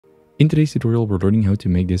In today's tutorial, we're learning how to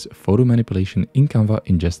make this photo manipulation in Canva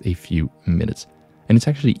in just a few minutes. And it's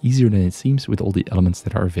actually easier than it seems with all the elements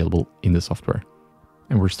that are available in the software.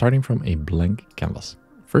 And we're starting from a blank canvas.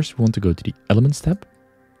 First, we want to go to the Elements tab.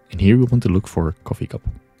 And here we want to look for coffee cup.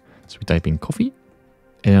 So we type in coffee.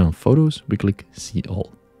 And then on Photos, we click See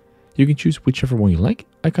All. You can choose whichever one you like.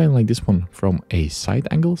 I kind of like this one from a side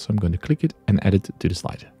angle, so I'm going to click it and add it to the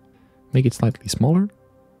slide. Make it slightly smaller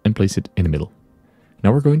and place it in the middle.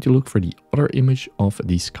 Now we're going to look for the other image of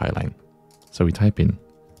the skyline. So we type in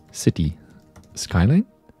city skyline,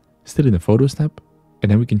 still in the Photos tab, and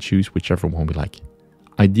then we can choose whichever one we like.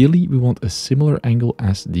 Ideally, we want a similar angle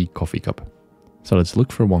as the coffee cup. So let's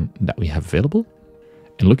look for one that we have available.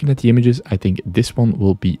 And looking at the images, I think this one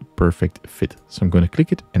will be perfect fit. So I'm going to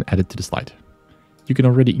click it and add it to the slide. You can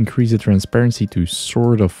already increase the transparency to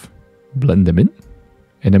sort of blend them in.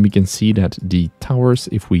 And then we can see that the towers,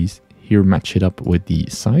 if we here match it up with the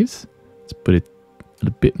size, let's put it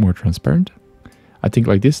a bit more transparent. I think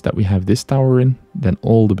like this, that we have this tower in, then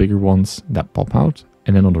all the bigger ones that pop out.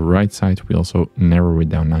 And then on the right side, we also narrow it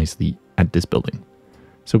down nicely at this building.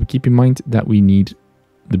 So we keep in mind that we need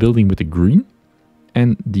the building with the green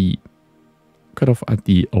and the cutoff at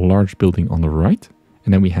the large building on the right.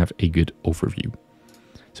 And then we have a good overview.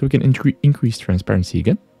 So we can increase transparency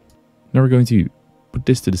again. Now we're going to put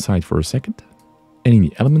this to the side for a second. And in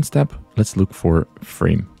the Elements tab, let's look for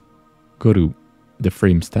Frame. Go to the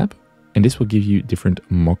Frames tab, and this will give you different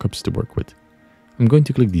mockups to work with. I'm going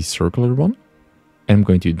to click the circular one, and I'm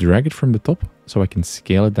going to drag it from the top so I can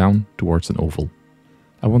scale it down towards an oval.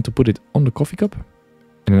 I want to put it on the coffee cup,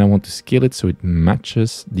 and then I want to scale it so it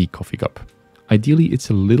matches the coffee cup. Ideally,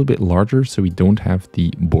 it's a little bit larger so we don't have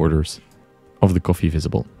the borders of the coffee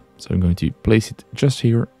visible. So I'm going to place it just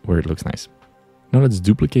here where it looks nice. Now let's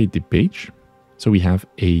duplicate the page so we have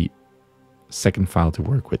a second file to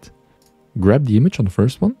work with. Grab the image on the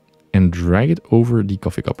first one and drag it over the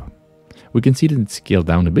coffee cup. We can see that it's scaled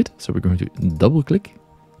down a bit, so we're going to double click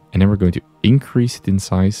and then we're going to increase it in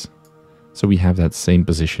size so we have that same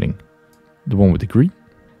positioning. The one with the green,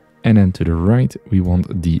 and then to the right we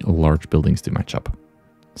want the large buildings to match up.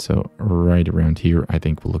 So right around here I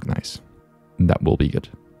think will look nice. That will be good.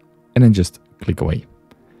 And then just click away.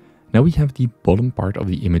 Now we have the bottom part of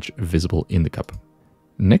the image visible in the cup.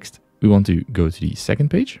 Next, we want to go to the second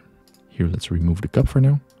page. Here, let's remove the cup for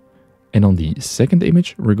now. And on the second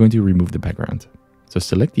image, we're going to remove the background. So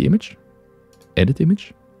select the image, edit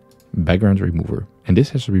image, background remover. And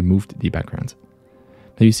this has removed the background.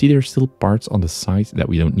 Now you see there are still parts on the side that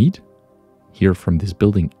we don't need. Here from this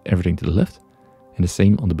building, everything to the left, and the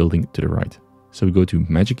same on the building to the right. So we go to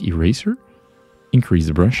Magic Eraser, increase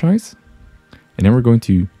the brush size, and then we're going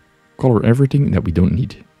to color everything that we don't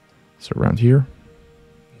need. So around here,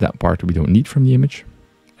 that part we don't need from the image,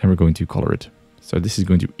 and we're going to color it. So this is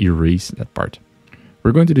going to erase that part.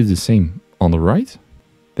 We're going to do the same on the right.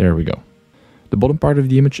 There we go. The bottom part of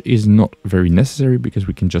the image is not very necessary because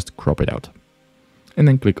we can just crop it out. And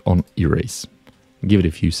then click on Erase. Give it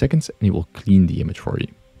a few seconds and it will clean the image for you.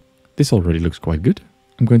 This already looks quite good.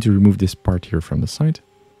 I'm going to remove this part here from the side.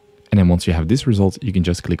 And then once you have this result, you can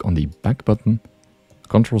just click on the back button,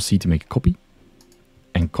 Ctrl-C to make a copy,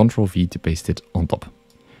 and Ctrl-V to paste it on top.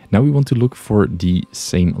 Now we want to look for the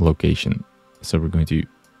same location. So we're going to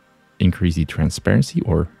increase the transparency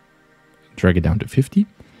or drag it down to 50.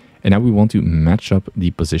 And now we want to match up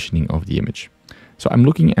the positioning of the image. So I'm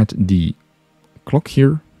looking at the clock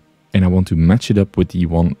here, and I want to match it up with the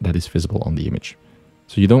one that is visible on the image.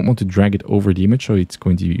 So you don't want to drag it over the image, so it's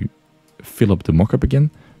going to fill up the mockup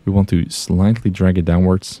again. We want to slightly drag it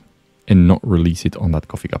downwards and not release it on that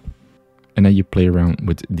coffee cup. And then you play around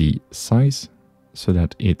with the size so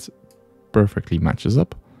that it perfectly matches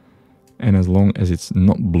up. And as long as it's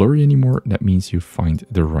not blurry anymore, that means you find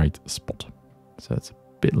the right spot. So it's a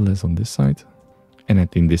bit less on this side. And I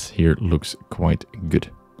think this here looks quite good.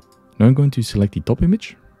 Now I'm going to select the top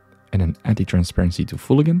image and then add the transparency to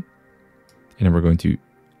full again. And then we're going to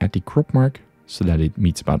add the crop mark so that it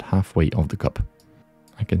meets about halfway of the cup.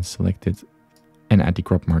 I can select it and add the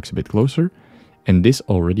crop marks a bit closer. And this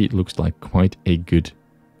already looks like quite a good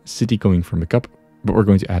city coming from the cup, but we're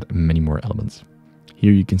going to add many more elements.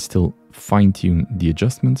 Here you can still fine tune the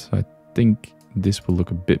adjustments. I think this will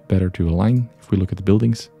look a bit better to align if we look at the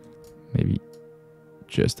buildings. Maybe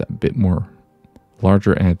just a bit more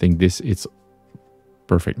larger, and I think this is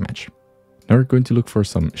perfect match. Now we're going to look for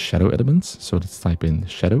some shadow elements. So let's type in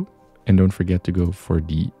shadow and don't forget to go for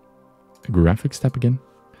the graphics tab again.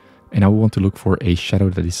 And I want to look for a shadow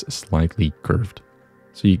that is slightly curved.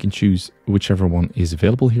 So you can choose whichever one is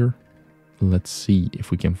available here. Let's see if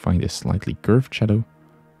we can find a slightly curved shadow.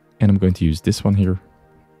 And I'm going to use this one here,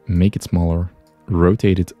 make it smaller,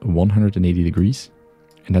 rotate it 180 degrees.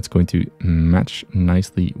 And that's going to match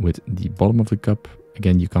nicely with the bottom of the cup.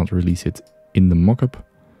 Again, you can't release it in the mockup,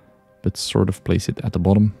 but sort of place it at the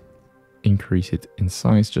bottom. Increase it in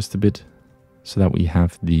size just a bit so that we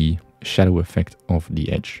have the shadow effect of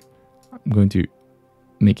the edge. I'm going to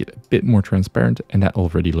make it a bit more transparent, and that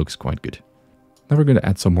already looks quite good. Now we're going to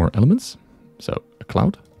add some more elements. So a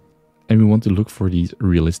cloud, and we want to look for these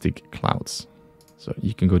realistic clouds. So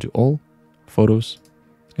you can go to all, photos,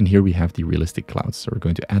 and here we have the realistic clouds. So we're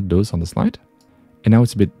going to add those on the slide. And now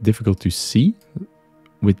it's a bit difficult to see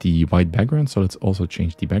with the white background. So let's also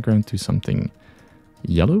change the background to something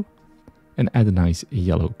yellow and add a nice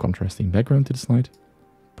yellow contrasting background to the slide.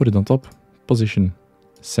 Put it on top, position,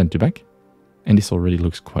 send to back. And this already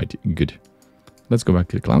looks quite good. Let's go back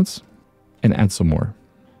to the clouds and add some more.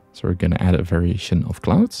 So we're going to add a variation of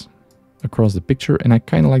clouds across the picture. And I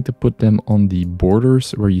kind of like to put them on the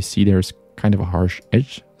borders where you see there's kind of a harsh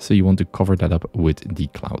edge. So you want to cover that up with the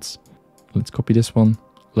clouds. Let's copy this one.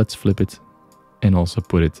 Let's flip it and also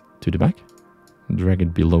put it to the back. Drag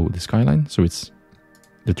it below the skyline. So it's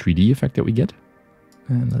the 3D effect that we get.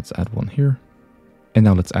 And let's add one here. And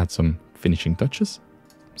now let's add some finishing touches.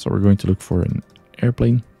 So we're going to look for an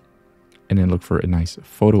airplane and then look for a nice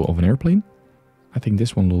photo of an airplane. I think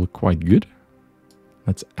this one will look quite good.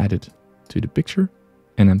 Let's add it to the picture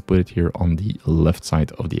and then put it here on the left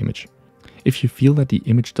side of the image. If you feel that the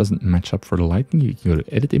image doesn't match up for the lighting, you can go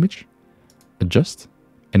to Edit Image, Adjust,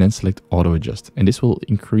 and then select Auto Adjust. And this will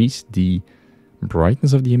increase the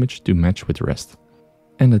brightness of the image to match with the rest.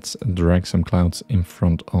 And let's drag some clouds in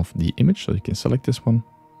front of the image. So you can select this one,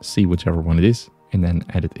 see whichever one it is, and then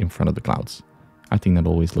add it in front of the clouds. I think that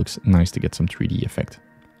always looks nice to get some 3D effect.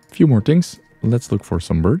 A few more things. Let's look for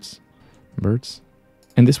some birds. Birds.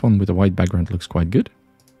 And this one with a white background looks quite good.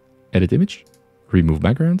 Edit image, remove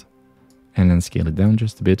background, and then scale it down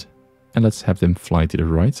just a bit. And let's have them fly to the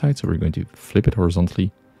right side. So we're going to flip it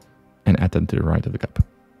horizontally and add them to the right of the cup.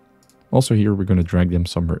 Also here, we're going to drag them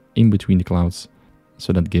somewhere in between the clouds.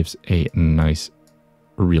 So that gives a nice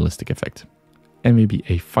realistic effect. And maybe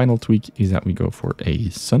a final tweak is that we go for a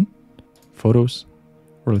sun, photos,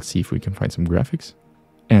 or let's see if we can find some graphics.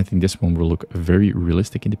 And I think this one will look very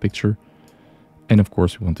realistic in the picture. And of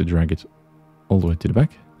course, we want to drag it all the way to the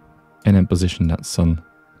back and then position that sun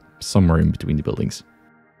somewhere in between the buildings.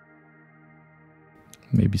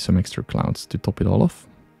 Maybe some extra clouds to top it all off.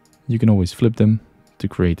 You can always flip them to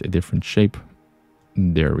create a different shape.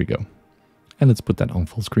 There we go. And let's put that on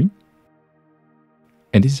full screen.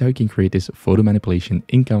 And this is how you can create this photo manipulation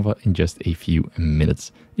in Canva in just a few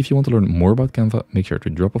minutes. If you want to learn more about Canva, make sure to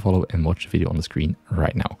drop a follow and watch the video on the screen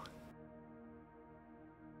right now.